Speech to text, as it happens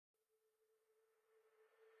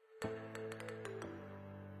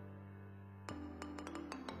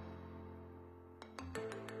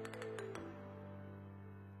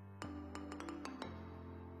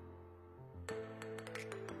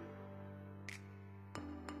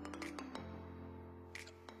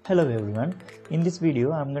Hello everyone, in this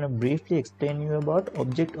video I'm going to briefly explain you about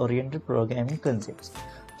object-oriented programming concepts.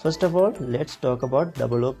 First of all, let's talk about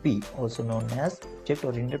OOP, also known as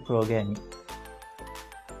object-oriented programming.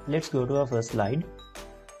 Let's go to our first slide.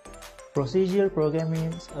 Procedural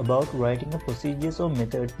programming is about writing a procedures or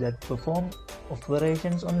methods that perform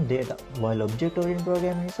operations on data, while object-oriented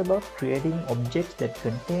programming is about creating objects that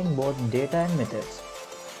contain both data and methods.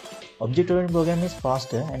 Object-oriented programming is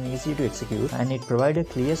faster and easier to execute, and it provides a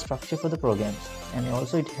clear structure for the programs, and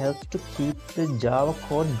also it helps to keep the Java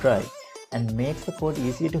code dry and makes the code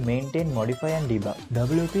easier to maintain, modify and debug.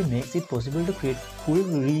 OOP makes it possible to create full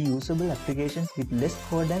reusable applications with less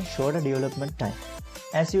code and shorter development time.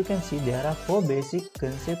 As you can see, there are four basic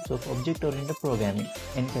concepts of object-oriented programming: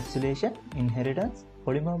 encapsulation, inheritance,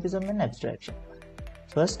 polymorphism and abstraction.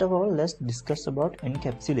 First of all, let's discuss about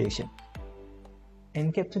encapsulation.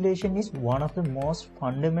 Encapsulation is one of the most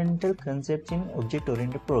fundamental concepts in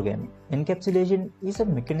object-oriented programming. Encapsulation is a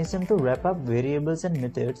mechanism to wrap up variables and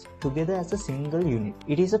methods together as a single unit.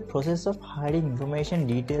 It is a process of hiding information,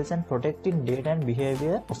 details and protecting data and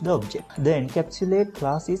behavior of the object. The encapsulate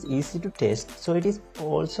class is easy to test, so it is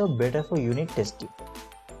also better for unit testing.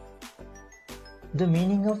 The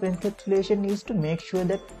meaning of encapsulation is to make sure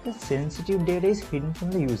that the sensitive data is hidden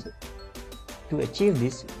from the user. To achieve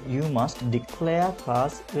this, you must declare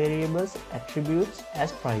class variables attributes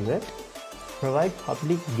as private, provide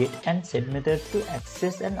public get and set methods to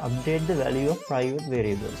access and update the value of private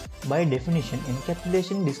variables. By definition,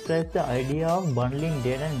 encapsulation describes the idea of bundling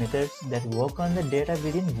data and methods that work on the data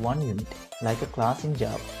within one unit, like a class in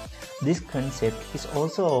Java. This concept is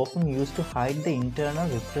also often used to hide the internal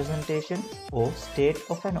representation or state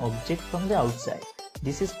of an object from the outside.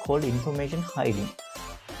 This is called information hiding.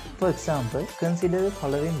 For example, consider the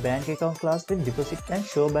following bank account class with deposit and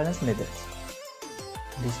show balance methods.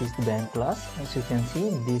 This is the bank class. As you can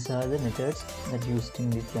see, these are the methods that used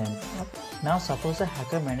in this bank account. Now suppose a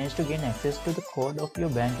hacker managed to gain access to the code of your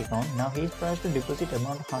bank account. Now he tries to deposit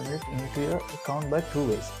amount 100 into your account by two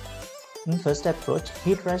ways. In first approach,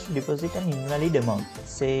 he tries to deposit an invalid amount,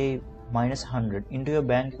 say -100, into your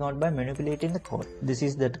bank account by manipulating the code. This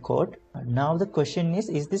is that code. Now the question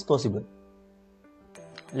is this possible?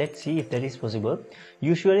 Let's see if that is possible.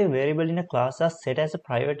 Usually, a variable in a class are set as a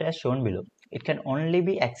private as shown below. It can only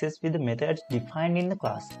be accessed with the methods defined in the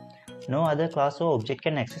class. No other class or object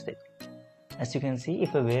can access it. As you can see,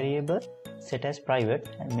 if a variable set as private,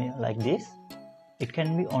 like this, it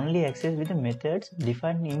can be only accessed with the methods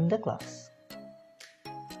defined in the class.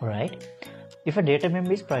 Alright. If a data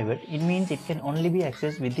member is private, it means it can only be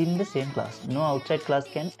accessed within the same class. No outside class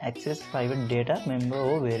can access private data member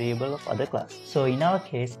or variable of other class. So in our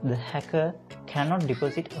case, the hacker cannot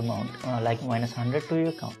deposit amount like -100 to your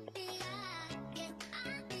account.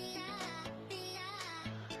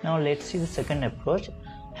 Now let's see the second approach.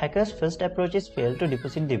 Hacker's first approach is failed to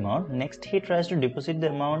deposit the amount. Next, he tries to deposit the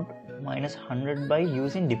amount -100 by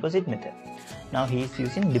using deposit method. Now he is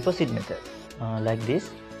using deposit method like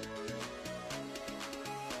this.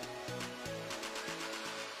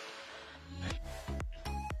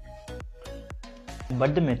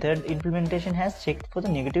 But the method implementation has checked for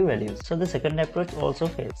the negative values, so the second approach also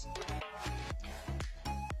fails.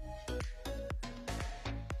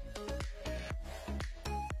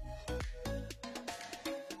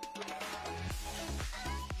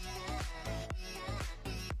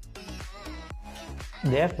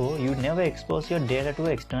 Therefore, you never expose your data to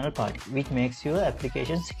an external party, which makes your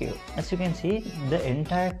application secure. As you can see, the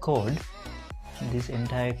entire code, this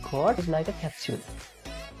entire code is like a capsule,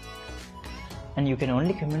 and you can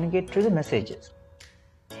only communicate through the messages.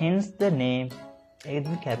 Hence the name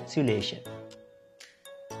encapsulation.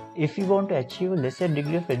 If you want to achieve a lesser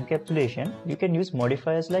degree of encapsulation, you can use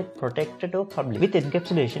modifiers like protected or public. With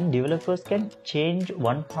encapsulation, developers can change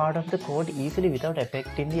one part of the code easily without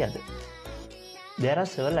affecting the other. There are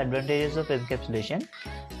several advantages of encapsulation.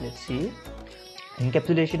 Let's see.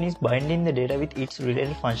 Encapsulation is binding the data with its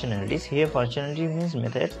related functionalities. Here functionality means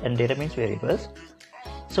methods and data means variables.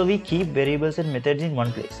 So we keep variables and methods in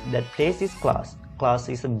one place. That place is class. Class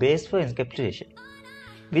is the base for encapsulation.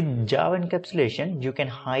 With Java encapsulation, you can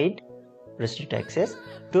hide restrict access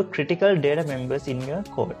to critical data members in your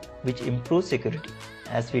code, which improves security.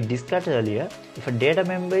 As we discussed earlier, if a data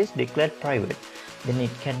member is declared private, then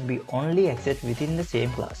it can be only accessed within the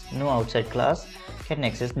same class. No outside class can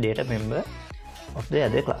access data member of the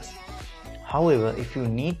other class. However, if you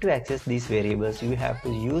need to access these variables, you have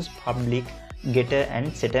to use public getter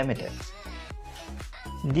and setter methods.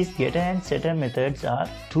 These getter and setter methods are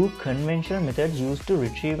two conventional methods used to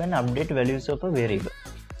retrieve and update values of a variable.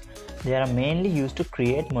 They are mainly used to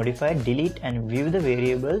create, modify, delete and view the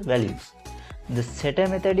variable values. The setter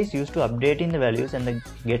method is used to updating the values and the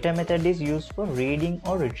getter method is used for reading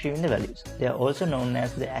or retrieving the values. They are also known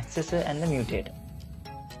as the accessor and the mutator.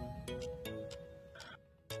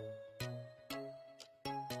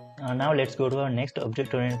 Now let's go to our next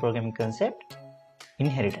object-oriented programming concept,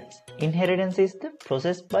 inheritance. Inheritance is the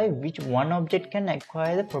process by which one object can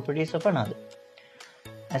acquire the properties of another.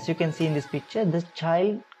 As you can see in this picture, the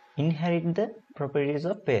child inherits the properties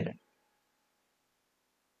of parent.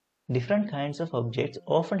 Different kinds of objects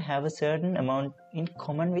often have a certain amount in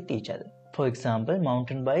common with each other. For example,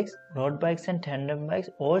 mountain bikes, road bikes and tandem bikes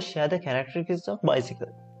all share the characteristics of bicycle,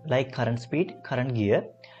 like current speed, current gear,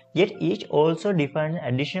 yet each also defines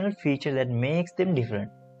an additional feature that makes them different.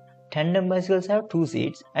 Tandem bicycles have 2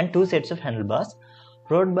 seats and 2 sets of handlebars.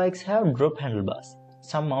 Road bikes have drop handlebars.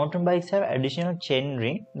 Some mountain bikes have additional chain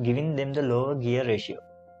ring, giving them the lower gear ratio.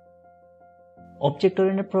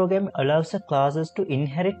 Object-oriented programming allows the classes to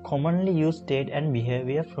inherit commonly used state and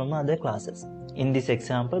behavior from other classes. In this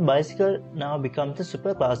example, bicycle now becomes the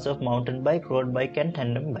superclass of mountain bike, road bike and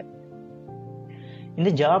tandem bike. In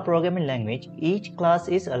the Java programming language, each class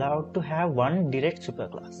is allowed to have one direct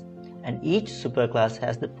superclass, and each superclass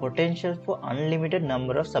has the potential for unlimited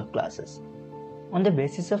number of subclasses. On the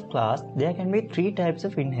basis of class, there can be 3 types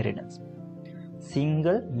of inheritance: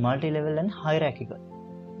 single, multi-level and hierarchical.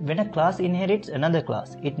 When a class inherits another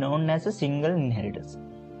class, it is known as a single inheritance.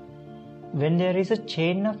 When there is a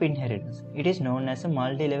chain of inheritance, it is known as a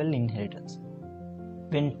multi-level inheritance.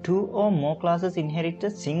 When 2 or more classes inherit a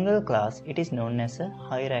single class, it is known as a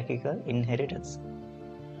hierarchical inheritance.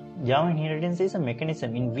 Java inheritance is a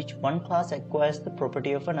mechanism in which one class acquires the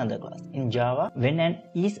property of another class. In Java, when an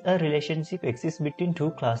is-a relationship exists between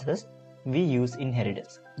 2 classes, we use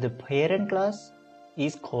inheritance. The parent class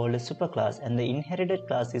is called a superclass and the inherited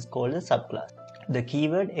class is called a subclass. The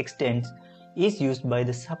keyword extends is used by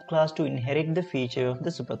the subclass to inherit the feature of the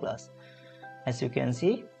superclass. As you can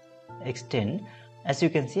see, extend. As you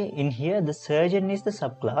can see in here, the surgeon is the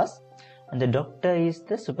subclass and the doctor is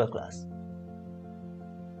the superclass.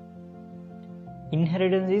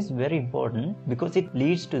 Inheritance is very important because it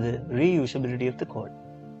leads to the reusability of the code.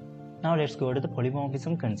 Now let's go to the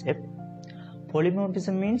polymorphism concept.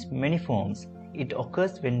 Polymorphism means many forms. It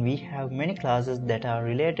occurs when we have many classes that are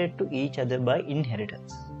related to each other by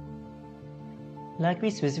inheritance. Like we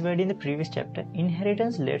specified in the previous chapter,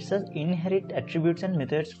 inheritance lets us inherit attributes and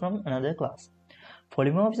methods from another class.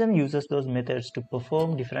 Polymorphism uses those methods to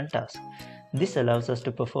perform different tasks. This allows us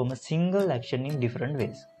to perform a single action in different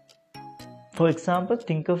ways. For example,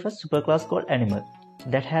 think of a superclass called animal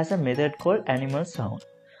that has a method called animal sound.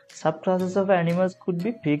 Subclasses of animals could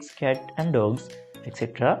be pigs, cats and dogs,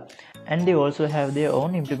 etc. And they also have their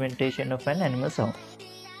own implementation of an animal sound.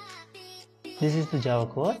 This is the Java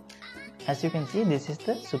code. As you can see, this is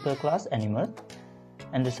the superclass animal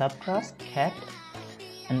and the subclass cat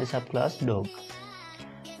and the subclass dog.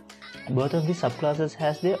 Both of these subclasses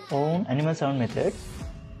has their own animal sound method,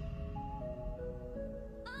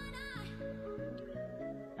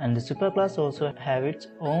 and the superclass also have its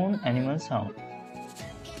own animal sound.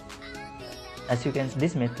 As you can see,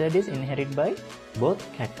 this method is inherited by both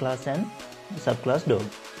cat class and subclass dog,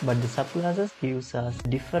 but the subclasses gives us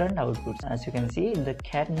different outputs. As you can see, the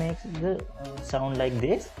cat makes the sound like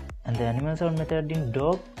this, and the animal sound method in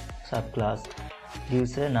dog subclass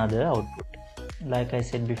gives another output. Like I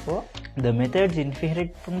said before, the methods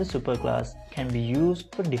inherited from the superclass can be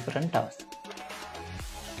used for different tasks.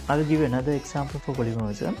 I will give you another example for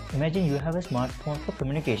polymorphism. Imagine you have a smartphone for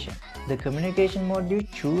communication. The communication mode you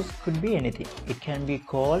choose could be anything. It can be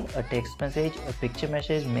call, a text message, a picture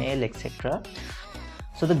message, mail, etc.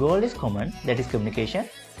 So the goal is common, that is communication,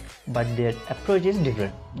 but their approach is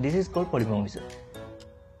different. This is called polymorphism.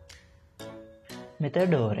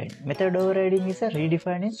 Method overriding. Method overriding is a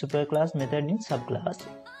redefining superclass method in subclass.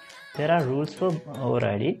 There are rules for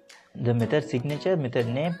overriding. The method signature, method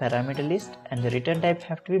name, parameter list and the return type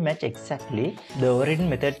have to be matched exactly. The overriding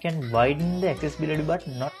method can widen the accessibility but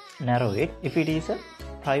not narrow it. If it is a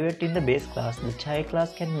private in the base class, the child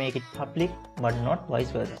class can make it public but not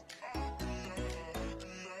vice versa.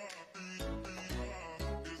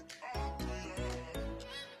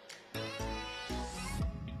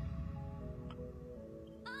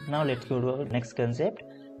 Now let's go to our next concept,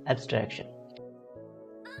 abstraction.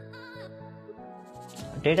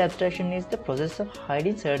 Data abstraction is the process of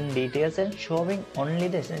hiding certain details and showing only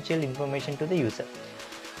the essential information to the user.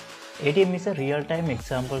 ATM is a real-time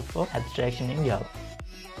example for abstraction in Java.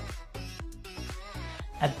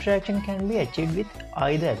 Abstraction can be achieved with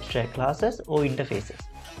either abstract classes or interfaces.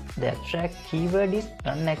 The abstract keyword is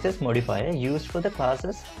non-access modifier used for the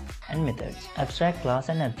classes and methods. Abstract class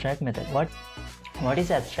and abstract method. What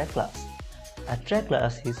is abstract class? Abstract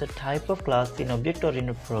class is a type of class in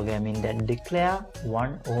object-oriented programming that declare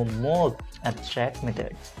one or more abstract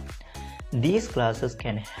methods. These classes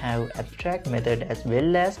can have abstract method as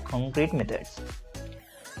well as concrete methods.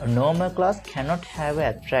 A normal class cannot have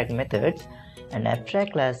abstract methods. An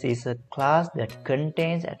abstract class is a class that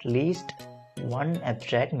contains at least one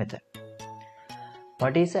abstract method.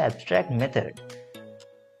 What is an abstract method?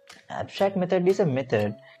 Abstract method is a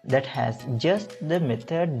method that has just the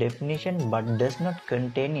method definition but does not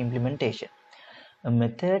contain implementation. A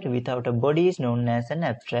method without a body is known as an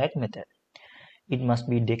abstract method. It must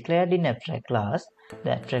be declared in abstract class.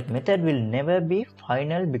 The abstract method will never be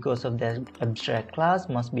final because of the abstract class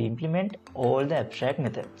must be implement all the abstract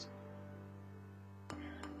methods.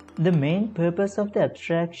 The main purpose of the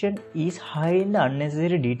abstraction is hiding the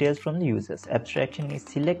unnecessary details from the users. Abstraction is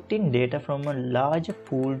selecting data from a larger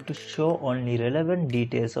pool to show only relevant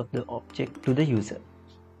details of the object to the user.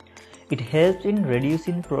 It helps in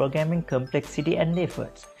reducing programming complexity and the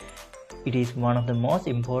efforts. It is one of the most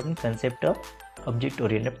important concepts of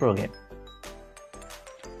object-oriented programming.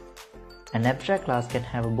 An abstract class can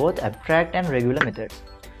have both abstract and regular methods,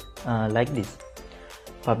 like this.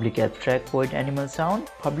 Public abstract void animal sound,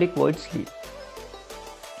 public void sleep.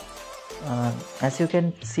 As you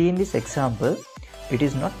can see in this example, it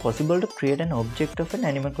is not possible to create an object of an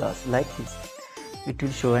animal class like this. It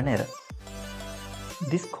will show an error.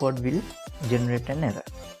 This code will generate an error.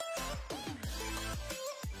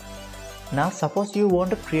 Now suppose you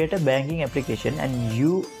want to create a banking application and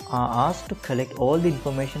you are asked to collect all the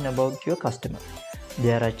information about your customer.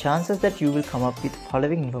 There are chances that you will come up with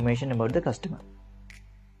following information about the customer.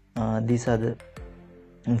 These are the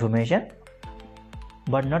information,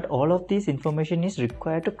 but not all of this information is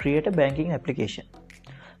required to create a banking application.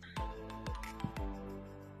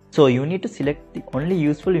 So you need to select the only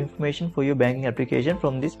useful information for your banking application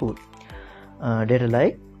from this pool. Data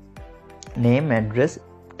like name, address,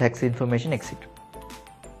 tax information, etc.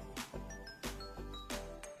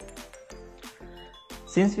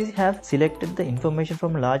 Since we have selected the information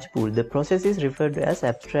from a large pool, the process is referred to as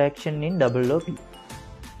abstraction in OOP.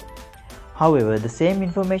 However, the same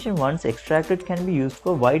information once extracted can be used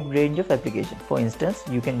for a wide range of applications. For instance,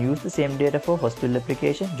 you can use the same data for hospital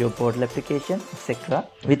application, job portal application, etc.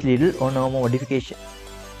 with little or no modification.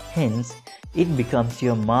 Hence, it becomes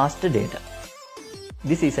your master data.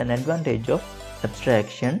 This is an advantage of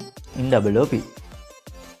abstraction in OOP.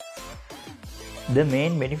 The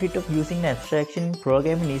main benefit of using abstraction in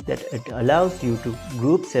programming is that it allows you to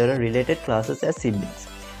group several related classes as siblings.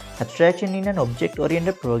 Abstraction in an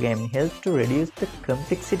object-oriented programming helps to reduce the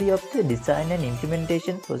complexity of the design and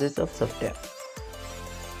implementation process of software.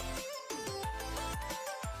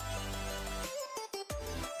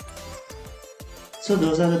 So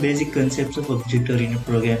those are the basic concepts of object-oriented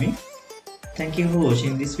programming. Thank you for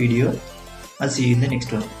watching this video. I'll see you in the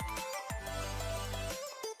next one.